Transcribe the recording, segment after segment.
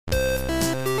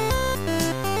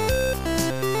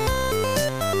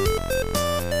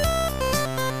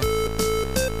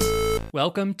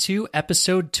Welcome to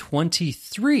episode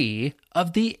 23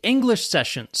 of the English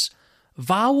Sessions.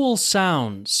 Vowel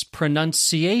sounds,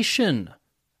 pronunciation,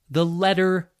 the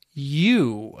letter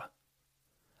U.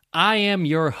 I am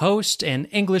your host and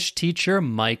English teacher,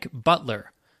 Mike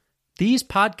Butler. These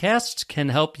podcasts can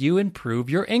help you improve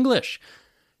your English.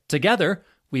 Together,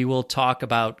 we will talk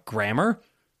about grammar,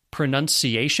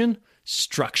 pronunciation,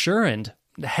 structure, and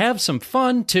have some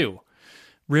fun too.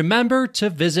 Remember to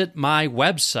visit my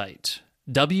website,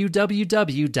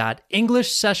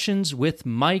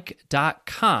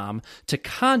 www.englishsessionswithmike.com, to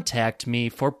contact me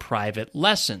for private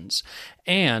lessons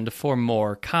and for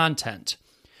more content.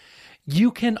 You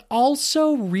can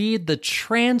also read the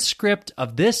transcript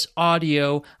of this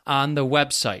audio on the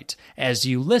website as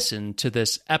you listen to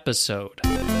this episode.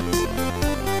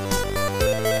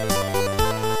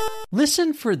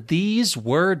 Listen for these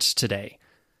words today.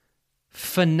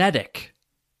 Phonetic.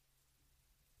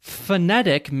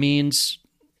 Phonetic means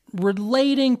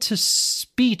relating to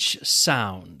speech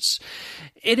sounds.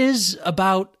 It is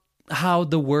about how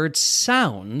the word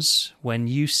sounds when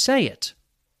you say it.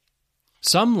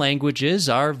 Some languages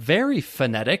are very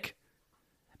phonetic,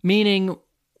 meaning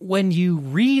when you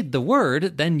read the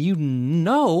word, then you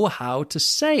know how to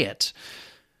say it.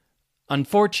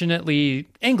 Unfortunately,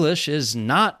 English is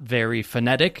not very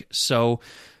phonetic, so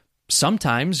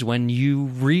sometimes when you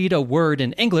read a word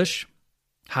in English,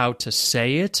 how to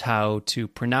say it, how to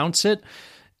pronounce it,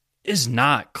 is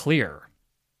not clear.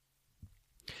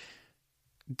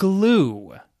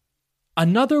 Glue.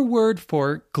 Another word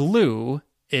for glue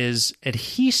is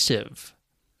adhesive.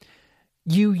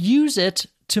 You use it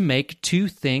to make two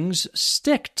things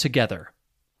stick together.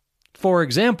 For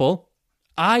example,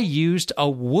 I used a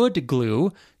wood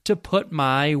glue to put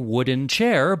my wooden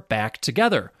chair back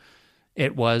together.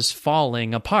 It was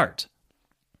falling apart.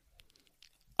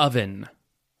 Oven.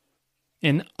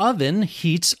 An oven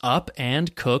heats up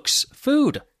and cooks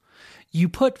food. You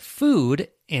put food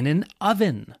in an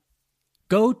oven.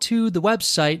 Go to the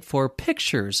website for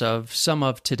pictures of some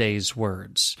of today's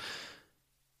words.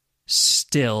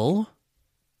 Still.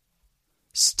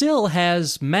 Still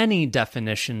has many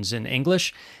definitions in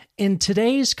English. In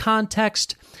today's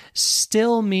context,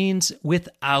 still means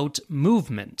without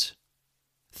movement.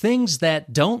 Things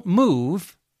that don't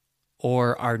move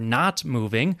or are not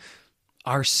moving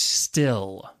are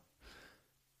still.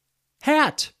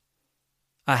 Hat.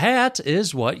 A hat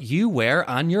is what you wear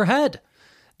on your head.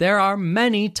 There are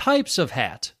many types of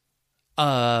hat.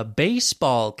 A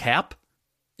baseball cap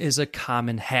is a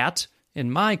common hat in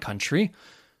my country.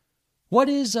 What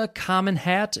is a common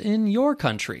hat in your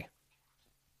country?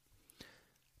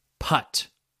 Putt.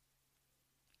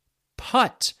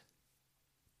 Putt.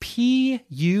 P-U-T-T.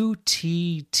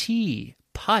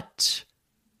 Putt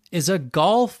is a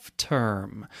golf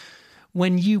term.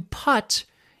 When you putt,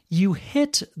 you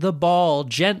hit the ball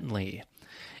gently.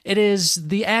 It is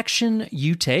the action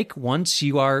you take once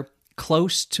you are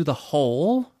close to the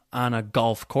hole on a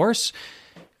golf course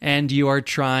and you are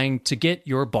trying to get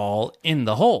your ball in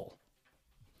the hole.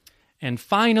 And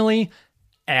finally,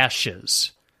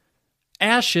 ashes.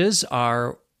 Ashes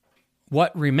are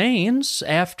what remains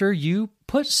after you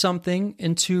put something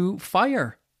into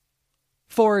fire.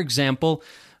 For example,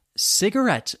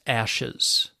 cigarette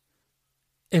ashes.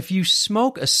 If you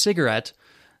smoke a cigarette,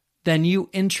 then you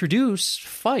introduce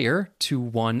fire to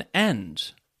one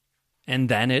end, and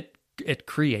then it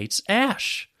creates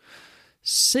ash.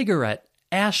 Cigarette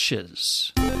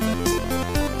ashes.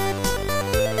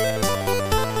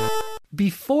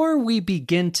 Before we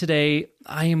begin today,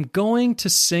 I am going to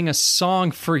sing a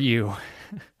song for you.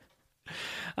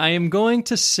 I am going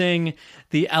to sing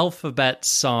the alphabet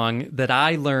song that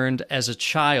I learned as a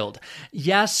child.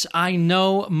 Yes, I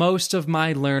know most of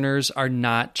my learners are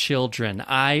not children.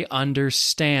 I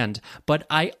understand. But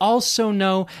I also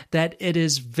know that it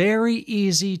is very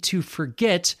easy to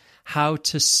forget how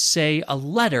to say a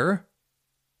letter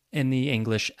in the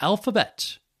English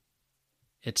alphabet.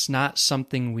 It's not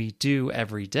something we do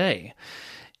every day.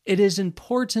 It is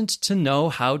important to know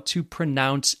how to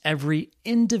pronounce every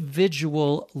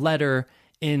individual letter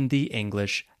in the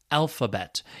English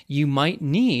alphabet. You might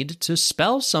need to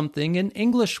spell something in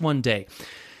English one day.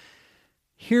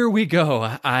 Here we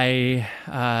go.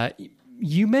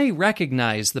 You may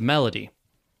recognize the melody.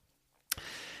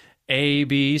 A,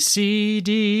 B, C,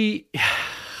 D.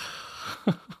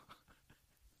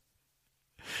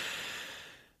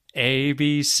 A,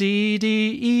 B, C,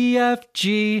 D, E, F,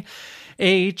 G,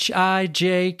 H, I,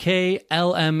 J, K,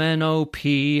 L, M, N, O,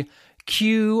 P,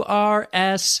 Q, R,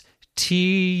 S,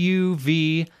 T, U,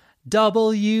 V,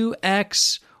 W,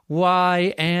 X,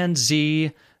 Y, and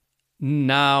Z.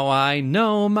 Now I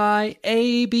know my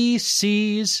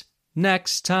ABCs.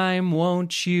 Next time,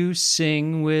 won't you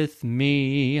sing with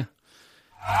me? Okay,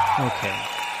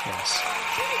 yes.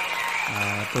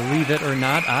 Believe it or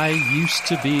not, I used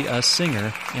to be a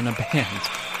singer in a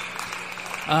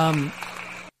band.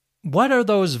 What are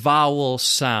those vowel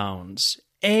sounds?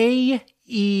 A,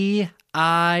 E,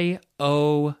 I,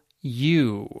 O,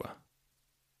 U.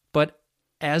 But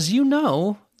as you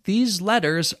know, these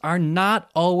letters are not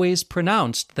always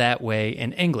pronounced that way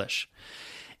in English.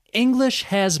 English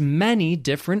has many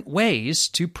different ways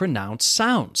to pronounce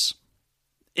sounds.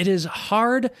 It is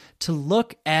hard to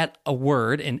look at a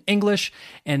word in English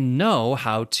and know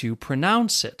how to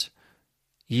pronounce it.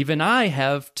 Even I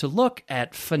have to look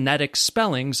at phonetic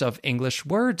spellings of English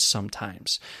words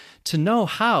sometimes to know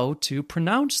how to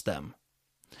pronounce them.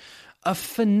 A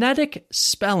phonetic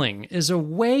spelling is a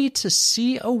way to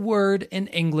see a word in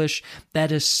English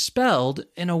that is spelled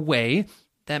in a way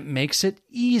that makes it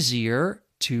easier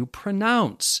to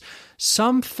pronounce.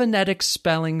 Some phonetic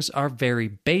spellings are very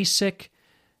basic,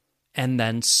 and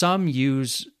then some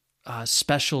use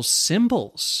special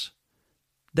symbols.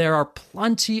 There are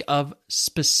plenty of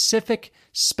specific,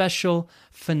 special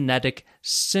phonetic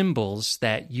symbols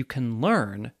that you can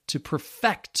learn to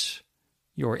perfect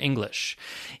your English.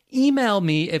 Email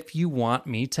me if you want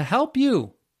me to help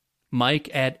you.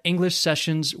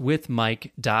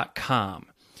 Mike@EnglishSessionsWithMike.com.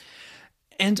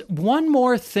 And one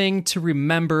more thing to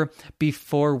remember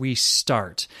before we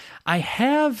start. I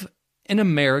have an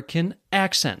American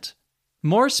accent.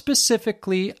 More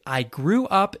specifically, I grew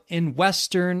up in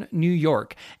Western New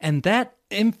York, and that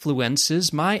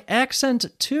influences my accent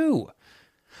too.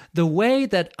 The way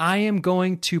that I am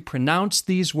going to pronounce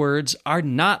these words are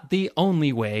not the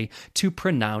only way to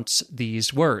pronounce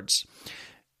these words.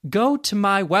 Go to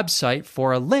my website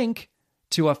for a link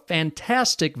to a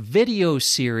fantastic video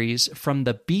series from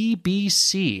the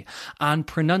BBC on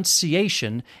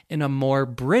pronunciation in a more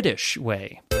British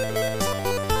way.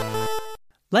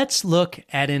 Let's look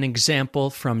at an example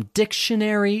from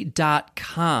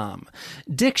Dictionary.com.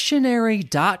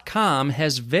 Dictionary.com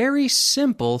has very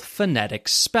simple phonetic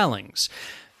spellings.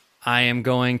 I am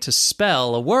going to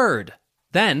spell a word.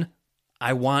 Then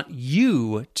I want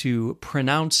you to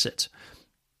pronounce it.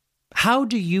 How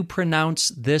do you pronounce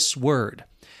this word?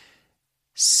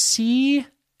 C-U-T-E.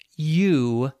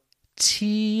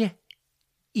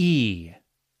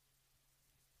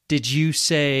 Did you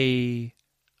say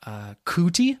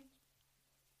cootie?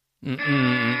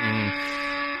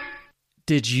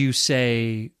 Did you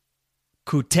say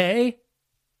coute?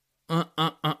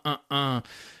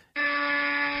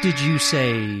 Did you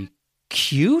say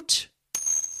cute?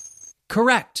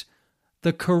 Correct.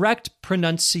 The correct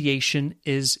pronunciation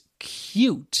is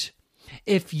cute.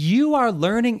 If you are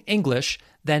learning English,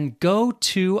 then go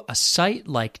to a site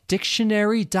like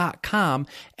Dictionary.com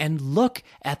and look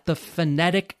at the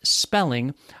phonetic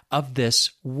spelling of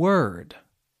this word.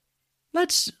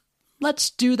 Let's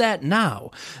do that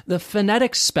now. The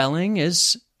phonetic spelling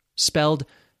is spelled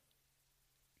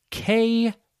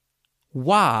K-Y-O-O-T.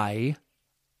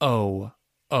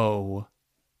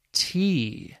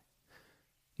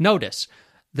 Notice,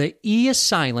 the E is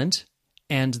silent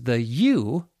and the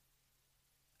U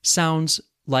sounds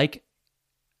like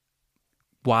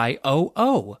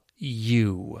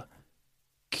Y-O-O-U.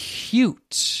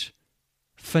 Cute.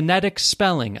 Phonetic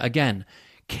spelling, again,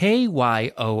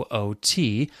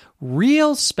 K-Y-O-O-T.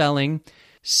 Real spelling,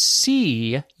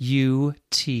 C-U-T-E.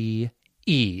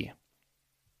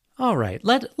 All right,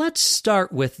 let's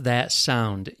start with that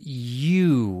sound,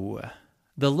 U.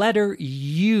 The letter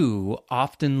U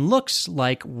often looks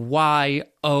like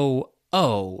Y-O-O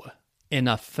in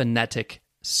a phonetic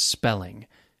spelling.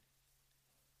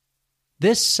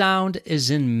 This sound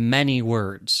is in many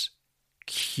words.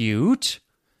 Cute,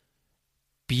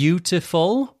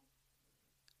 beautiful,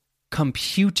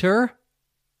 computer.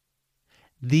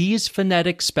 These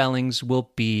phonetic spellings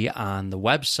will be on the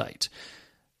website.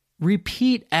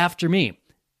 Repeat after me.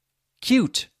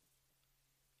 Cute,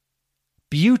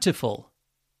 beautiful,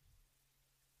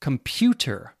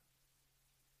 computer.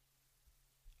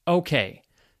 Okay,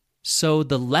 so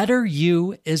the letter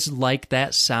U is like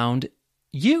that sound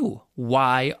U,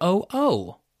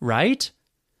 Y-O-O, right?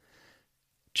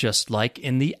 Just like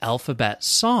in the alphabet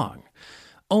song.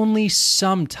 Only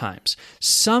sometimes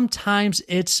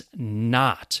it's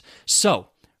not. So,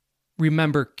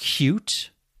 remember cute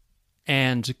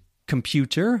and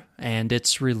computer and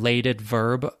its related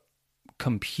verb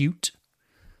compute.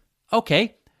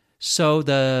 Okay, so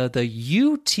the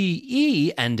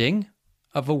U-T-E ending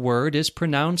of a word is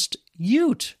pronounced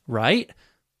ute, right?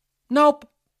 Nope.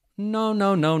 No,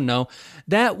 no, no, no.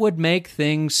 That would make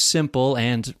things simple,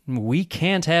 and we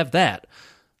can't have that.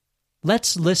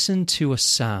 Let's listen to a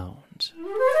sound.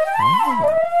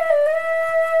 Oh.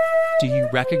 Do you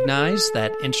recognize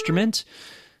that instrument?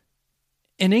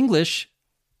 In English,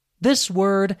 this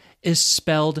word is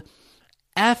spelled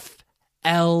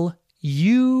F-L-U-T-E.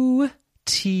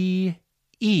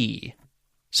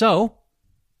 So,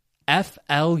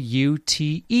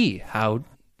 F-L-U-T-E. How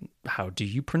do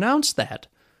you pronounce that?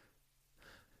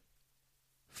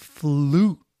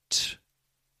 Flute.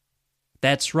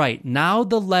 That's right. Now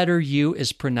the letter U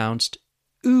is pronounced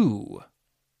oo.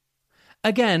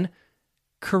 Again,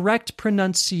 correct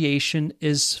pronunciation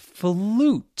is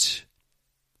flute.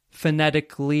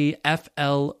 Phonetically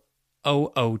F-L-O-O-T.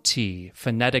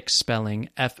 Phonetic spelling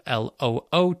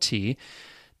F-L-O-O-T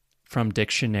from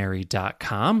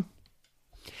dictionary.com.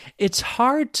 It's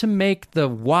hard to make the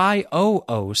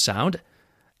Y-O-O sound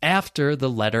after the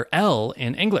letter L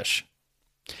in English.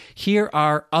 Here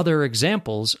are other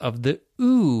examples of the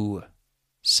oo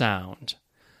sound.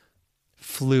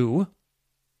 Flew,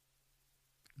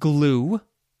 glue,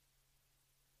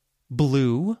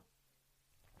 blue.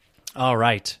 All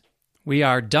right, we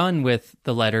are done with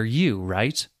the letter U,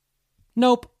 right?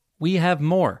 Nope, we have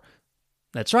more.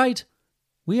 That's right,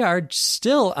 we are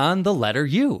still on the letter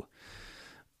U.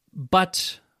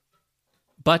 But.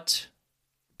 But,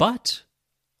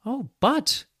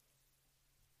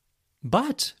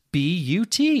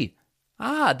 B-U-T.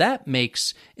 Ah, that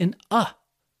makes an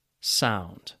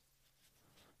sound.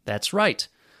 That's right.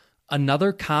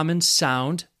 Another common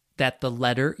sound that the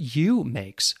letter U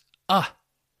makes.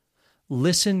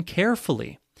 Listen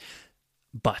carefully.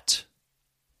 But,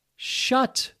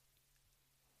 shut,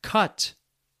 cut.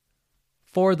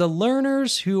 For the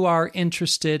learners who are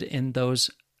interested in those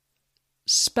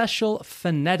special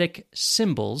phonetic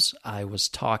symbols I was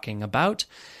talking about,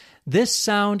 this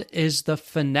sound is the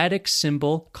phonetic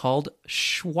symbol called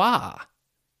schwa.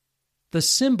 The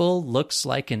symbol looks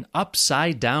like an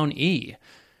upside-down E.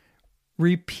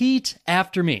 Repeat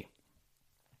after me.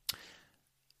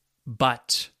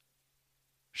 But,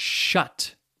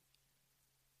 shut,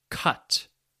 cut,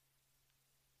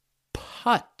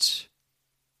 put.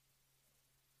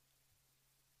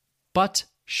 But,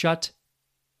 shut,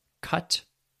 cut,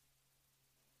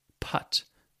 put.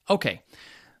 Okay.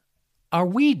 Are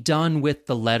we done with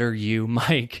the letter U,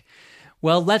 Mike?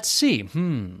 Well, let's see.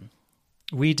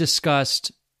 We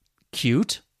discussed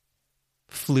cute,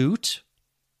 flute,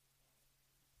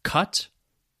 cut.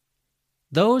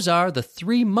 Those are the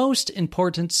three most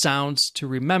important sounds to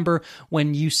remember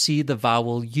when you see the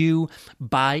vowel U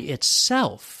by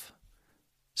itself.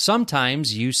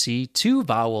 Sometimes you see two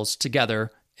vowels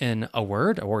together in a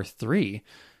word, or three.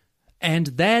 And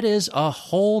that is a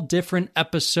whole different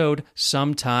episode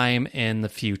sometime in the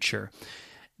future.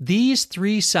 These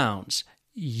three sounds,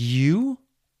 U,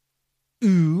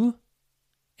 oo,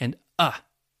 and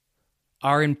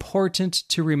are important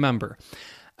to remember.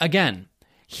 Again,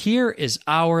 here is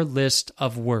our list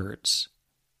of words.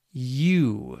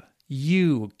 You,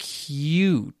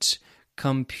 cute,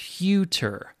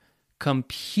 computer,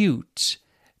 compute,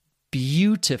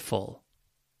 beautiful.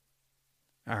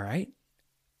 All right.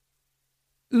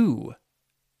 Oo,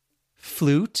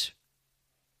 flute,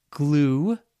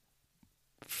 glue,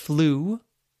 flew,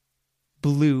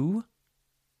 blue.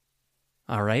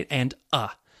 All right, and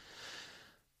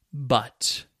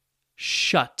but,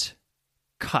 shut,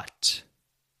 cut,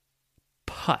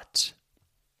 put.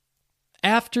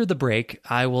 After the break,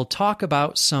 I will talk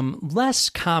about some less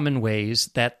common ways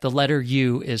that the letter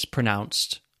U is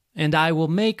pronounced, and I will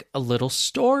make a little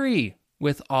story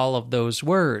with all of those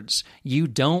words. You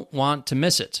don't want to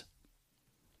miss it.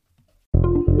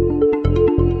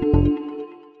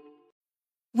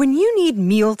 When you need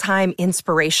mealtime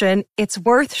inspiration, it's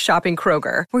worth shopping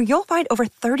Kroger, where you'll find over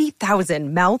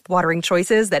 30,000 mouth-watering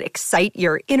choices that excite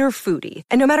your inner foodie.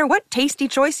 And no matter what tasty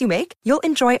choice you make, you'll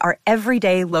enjoy our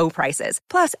everyday low prices,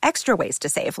 plus extra ways to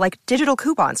save, like digital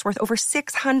coupons worth over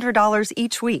 $600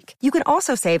 each week. You can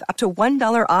also save up to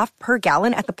 $1 off per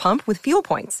gallon at the pump with fuel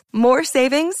points. More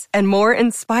savings and more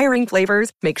inspiring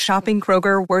flavors make shopping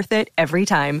Kroger worth it every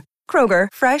time. Kroger,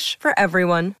 fresh for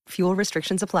everyone. Fuel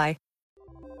restrictions apply.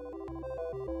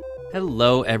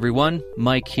 Hello, everyone.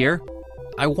 Mike here.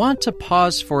 I want to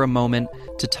pause for a moment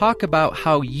to talk about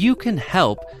how you can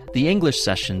help the English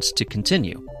sessions to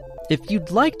continue. If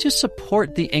you'd like to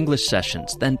support the English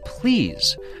sessions, then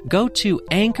please go to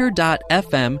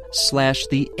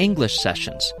anchor.fm/the English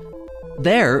sessions.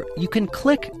 There, you can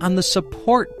click on the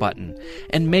support button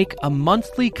and make a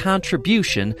monthly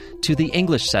contribution to the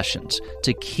English sessions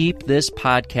to keep this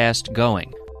podcast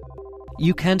going.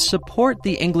 you can support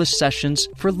the English sessions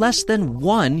for less than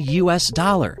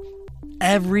 $1.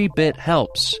 Every bit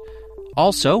helps.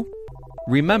 Also,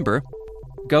 remember,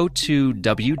 go to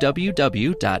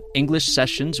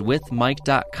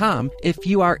www.englishsessionswithmike.com if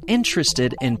you are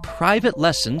interested in private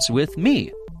lessons with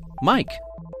me, Mike.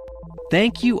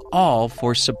 Thank you all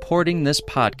for supporting this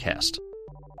podcast.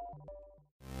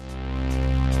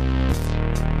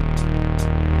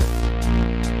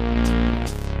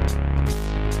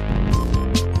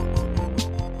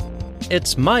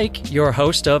 It's Mike, your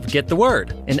host of Get the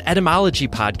Word, an etymology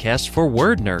podcast for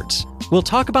word nerds. We'll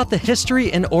talk about the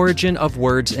history and origin of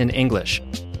words in English.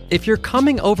 If you're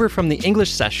coming over from the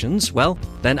English sessions, well,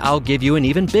 then I'll give you an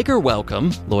even bigger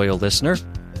welcome, loyal listener.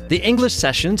 The English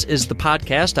Sessions is the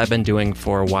podcast I've been doing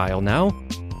for a while now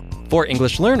for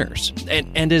English learners,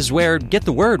 and is where Get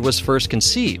the Word was first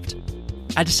conceived.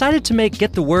 I decided to make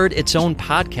Get the Word its own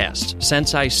podcast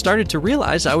since I started to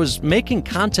realize I was making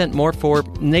content more for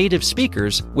native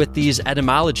speakers with these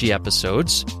etymology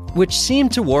episodes, which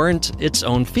seemed to warrant its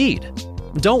own feed.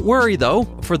 Don't worry though,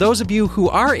 for those of you who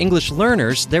are English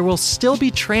learners, there will still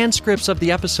be transcripts of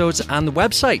the episodes on the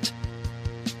website.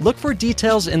 Look for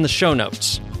details in the show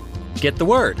notes. Get the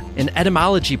Word, an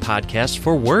etymology podcast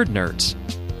for word nerds.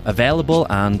 Available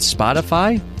on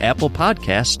Spotify, Apple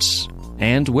Podcasts,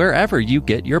 and wherever you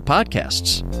get your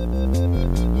podcasts.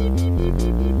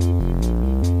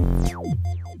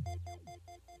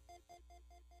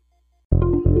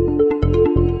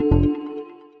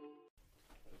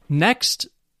 Next,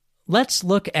 let's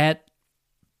look at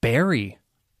berry.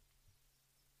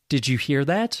 Did you hear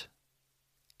that?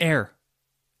 Air.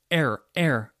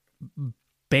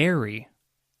 Berry.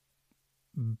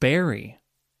 Berry.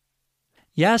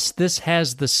 Yes, this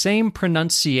has the same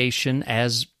pronunciation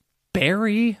as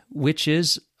berry, which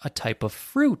is a type of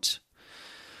fruit.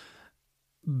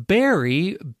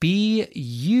 Berry, B-U-R-Y,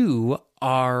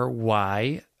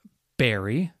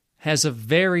 berry, has a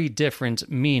very different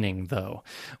meaning, though.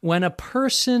 When a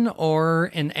person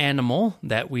or an animal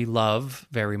that we love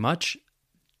very much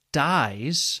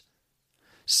dies,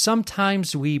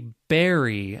 sometimes we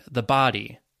bury the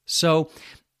body. So,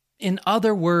 in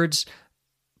other words,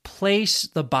 place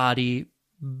the body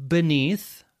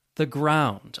beneath the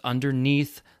ground,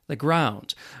 underneath the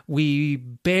ground. We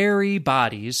bury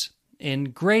bodies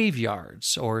in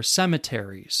graveyards or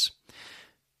cemeteries.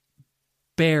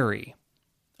 Bury.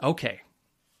 Okay.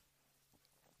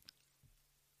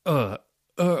 Earn.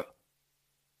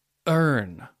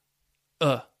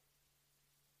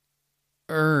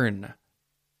 Earn.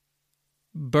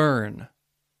 Burn.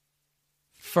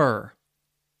 Fur.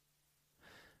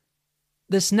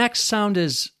 This next sound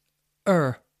is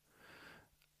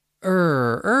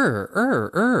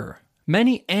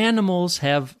Many animals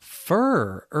have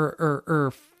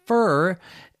fur. Fur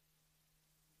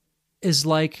is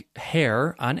like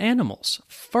hair on animals.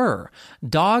 Fur.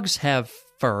 Dogs have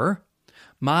fur.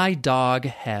 My dog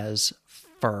has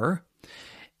fur.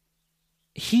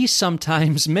 He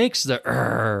sometimes makes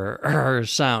the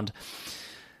sound.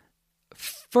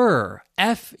 Fur.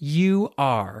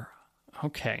 F-U-R.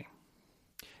 Okay.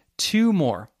 Two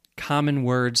more common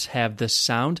words have this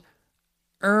sound.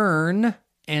 Earn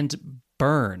and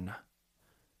burn.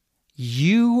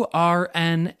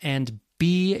 U-R-N and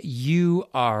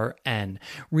B-U-R-N.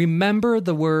 Remember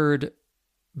the word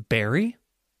bury?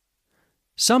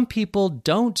 Some people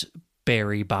don't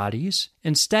bury bodies.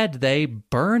 Instead, they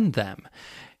burn them.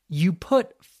 You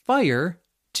put fire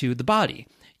to the body.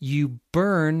 You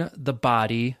burn the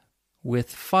body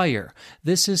with fire.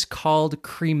 This is called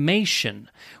cremation.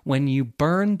 When you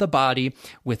burn the body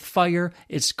with fire,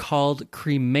 it's called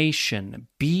cremation.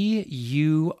 B-U-R-N.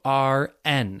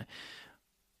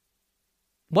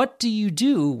 What do you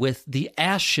do with the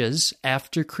ashes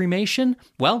after cremation?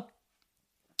 Well,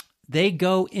 they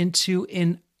go into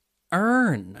an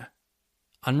urn.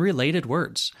 Unrelated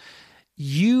words.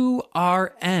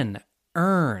 U-R-N,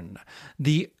 urn.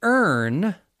 The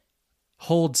urn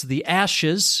holds the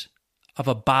ashes of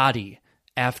a body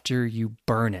after you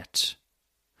burn it.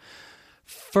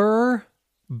 Fur,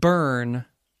 burn,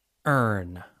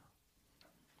 earn.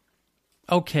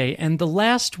 Okay, and the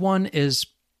last one is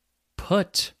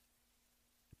put.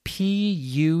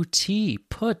 P-U-T,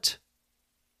 put.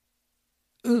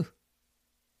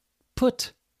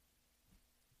 Put.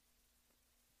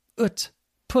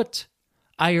 Put.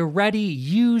 I already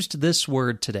used this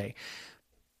word today.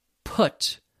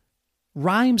 Put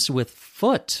rhymes with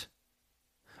foot,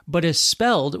 but is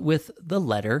spelled with the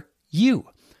letter U.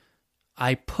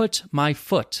 I put my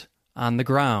foot on the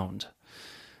ground.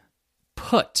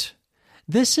 Put.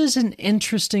 This is an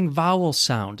interesting vowel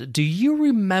sound. Do you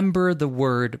remember the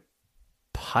word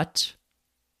putt.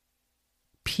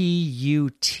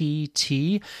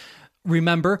 P-U-T-T.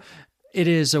 Remember, it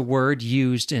is a word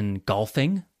used in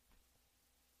golfing.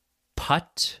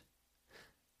 Putt.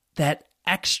 That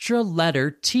extra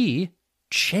letter T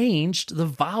changed the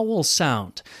vowel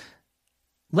sound.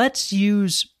 Let's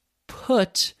use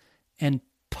put and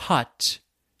putt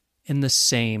in the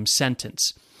same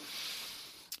sentence.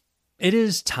 It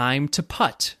is time to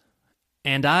putt,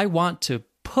 and I want to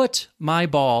put my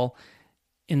ball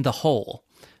in the hole.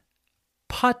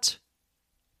 Putt,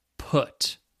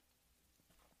 put.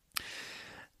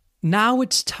 Now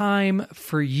it's time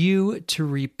for you to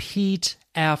repeat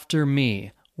after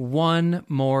me one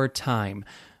more time.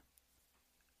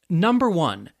 Number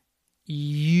 1,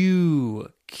 you,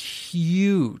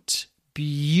 cute,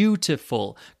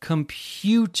 beautiful,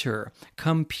 computer,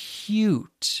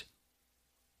 compute.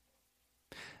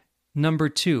 Number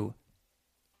 2,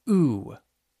 ooh,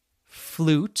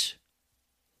 flute,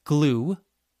 glue,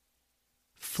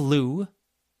 flew,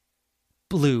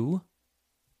 blue.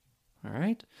 All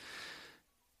right.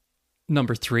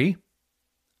 Number 3,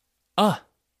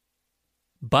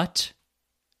 but,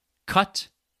 cut,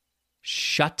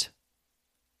 shut,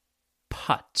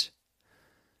 put.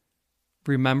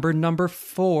 Remember number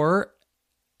 4,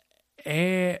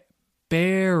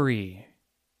 berry,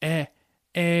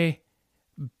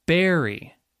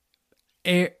 berry,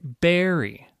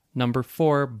 berry. Number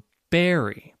 4,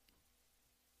 berry.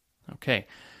 Okay.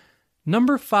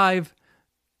 Number 5,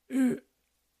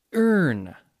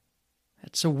 earn.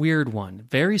 That's a weird one.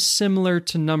 Very similar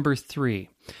to number 3.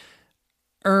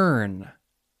 Earn,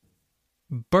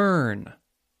 burn,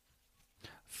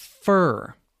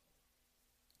 fur.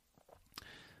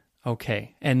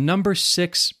 Okay, and number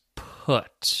 6,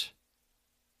 put.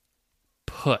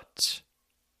 Put.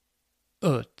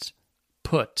 Put.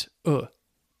 Put.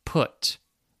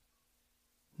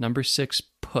 Number 6,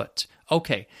 put.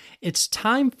 Okay, it's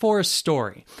time for a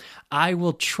story. I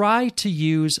will try to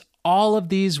use all of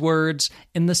these words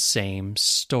in the same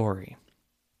story.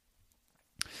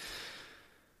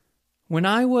 When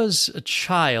I was a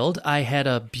child, I had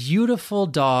a beautiful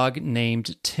dog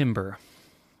named Timber.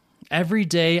 Every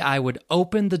day I would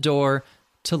open the door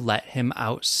to let him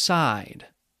outside,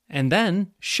 and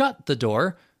then shut the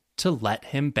door to let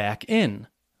him back in.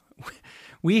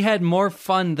 We had more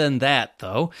fun than that,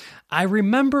 though. I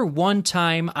remember one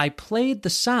time I played the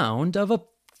sound of a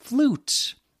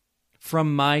flute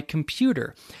from my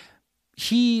computer.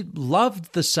 He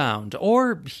loved the sound,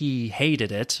 or he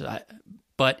hated it,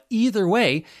 but either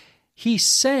way, he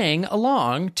sang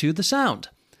along to the sound.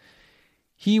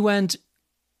 He went,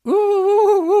 ooh,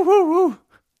 ooh, ooh, ooh, ooh.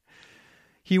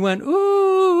 He went,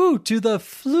 ooh, to the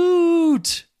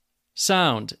flute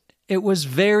sound. It was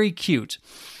very cute.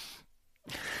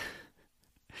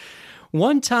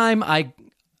 One time I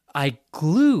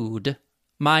glued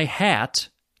my hat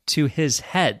to his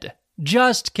head.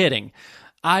 Just kidding.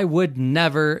 I would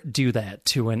never do that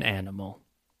to an animal.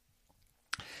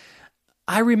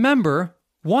 I remember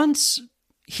once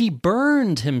he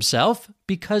burned himself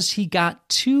because he got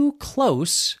too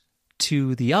close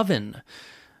to the oven.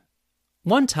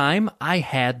 One time I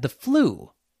had the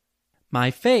flu. My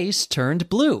face turned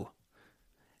blue.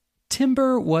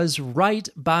 Timber was right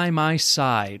by my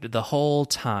side the whole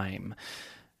time.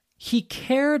 He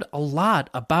cared a lot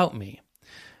about me.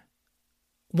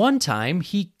 One time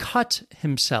he cut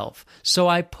himself, so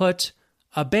I put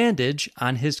a bandage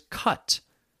on his cut,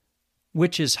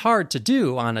 which is hard to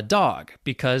do on a dog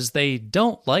because they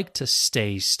don't like to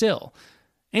stay still,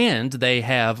 and they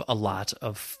have a lot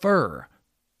of fur.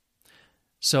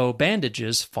 So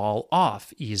bandages fall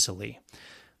off easily.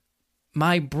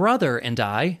 My brother and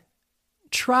I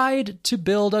tried to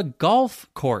build a golf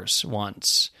course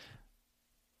once.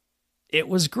 It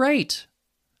was great,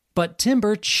 but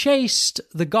Timber chased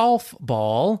the golf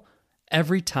ball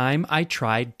every time I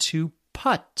tried to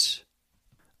putt.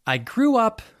 I grew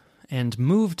up and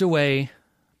moved away,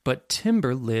 but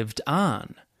Timber lived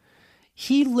on.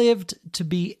 He lived to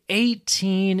be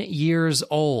 18 years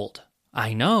old.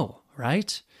 I know,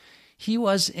 right? He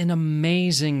was an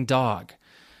amazing dog.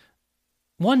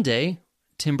 One day,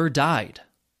 Timber died.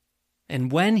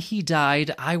 And when he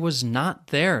died, I was not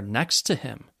there next to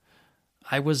him.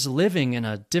 I was living in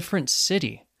a different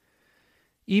city.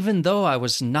 Even though I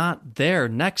was not there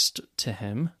next to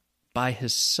him, by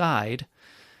his side,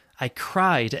 I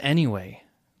cried anyway,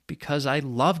 because I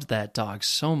loved that dog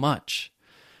so much.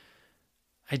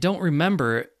 I don't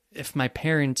remember if my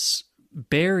parents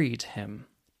buried him.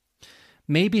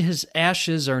 Maybe his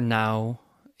ashes are now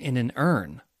in an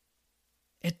urn.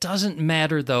 It doesn't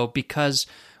matter, though, because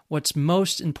what's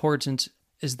most important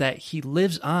is that he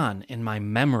lives on in my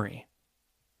memory.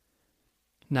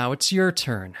 Now it's your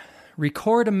turn.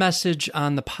 Record a message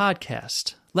on the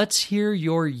podcast. Let's hear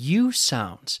your U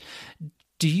sounds.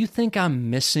 Do you think I'm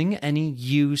missing any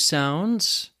U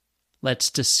sounds? Let's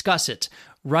discuss it.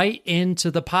 Write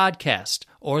into the podcast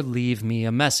or leave me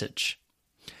a message.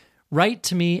 Write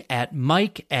to me at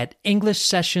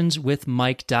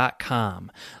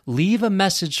mike@englishsessionswithmike.com. Leave a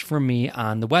message for me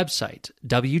on the website,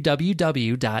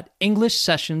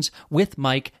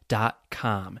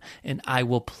 www.englishsessionswithmike.com, and I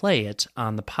will play it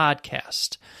on the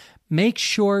podcast. Make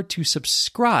sure to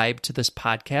subscribe to this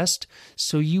podcast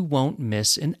so you won't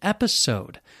miss an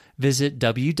episode. Visit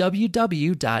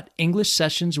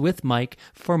www.englishsessionswithmike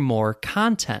for more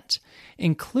content,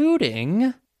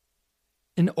 including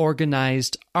an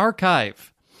organized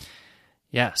archive.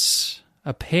 Yes,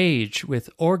 a page with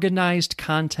organized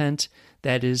content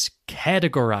that is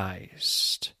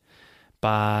categorized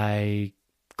by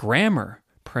grammar,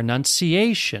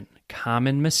 pronunciation,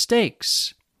 common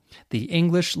mistakes. The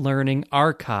English Learning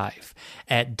Archive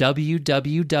at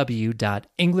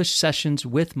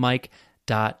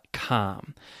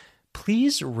www.englishsessionswithmike.com.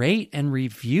 Please rate and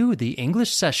review the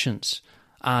English Sessions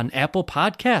on Apple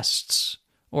Podcasts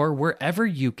or wherever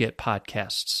you get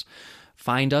podcasts.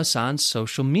 Find us on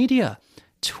social media,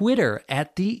 Twitter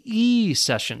at the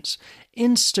E-Sessions,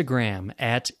 Instagram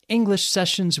at English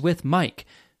Sessions with Mike.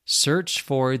 Search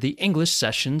for the English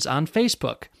Sessions on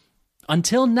Facebook.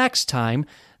 Until next time,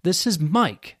 this is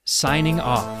Mike signing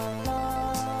off.